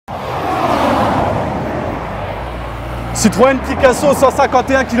Citroën Picasso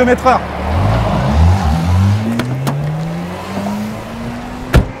 151 km/h.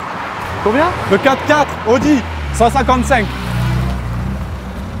 Combien? Le 4x4 Audi 155.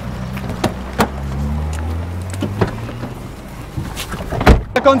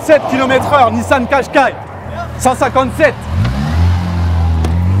 « 57 km/h Nissan Qashqai 157.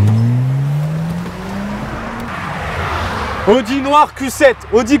 Audi noir Q7,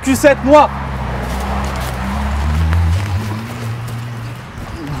 Audi Q7 noir.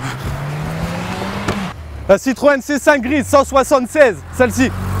 La Citroën C5 grise 176, celle-ci.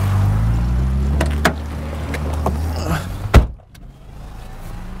 On va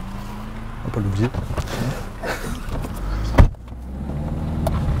pas l'oublier.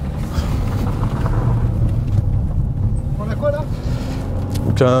 On a quoi là?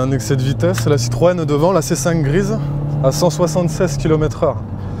 Donc un excès de vitesse, la Citroën devant, la C5 grise à 176 km/h.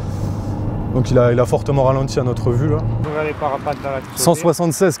 Donc il a fortement ralenti à notre vue là.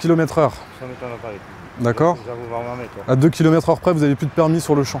 176 km/h. D'accord. À 2 km/h près, vous n'avez plus de permis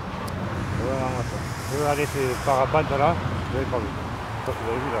sur le champ. Regardez ces parapentes là, vous n'avez pas vu.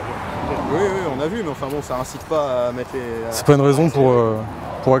 Oui, on a vu, mais enfin bon, ça incite pas à mettre les... C'est pas une raison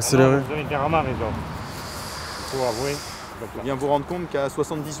pour accélérer. Vous avez entièrement raison. Il faut avouer. Il faut bien vous rendre compte qu'à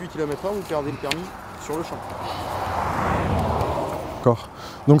 78 km/h, vous perdez le permis sur le champ. D'accord.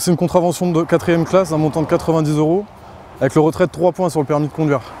 Donc c'est une contravention de 4e classe, un montant de 90 €, avec le retrait de 3 points sur le permis de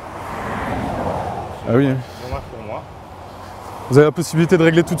conduire. Ah oui. Dommage pour moi. Vous avez la possibilité de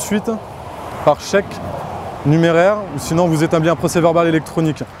régler tout de suite, par chèque, numéraire, ou sinon vous établissez un procès verbal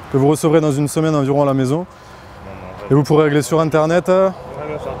électronique que vous recevrez dans une semaine environ à la maison. Et vous pourrez régler sur internet.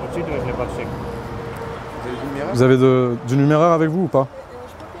 Vous avez du numéraire avec vous ou pas?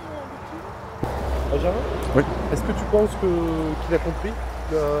 Oui. Est-ce que tu penses qu'il a compris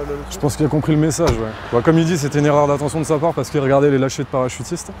Je pense qu'il a compris le message, ouais. Bah, comme il dit, c'était une erreur d'attention de sa part parce qu'il regardait les lâchers de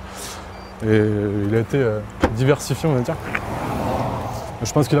parachutistes. Et il a été diversifié, on va dire.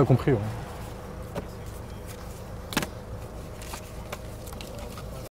 Je pense qu'il a compris, ouais.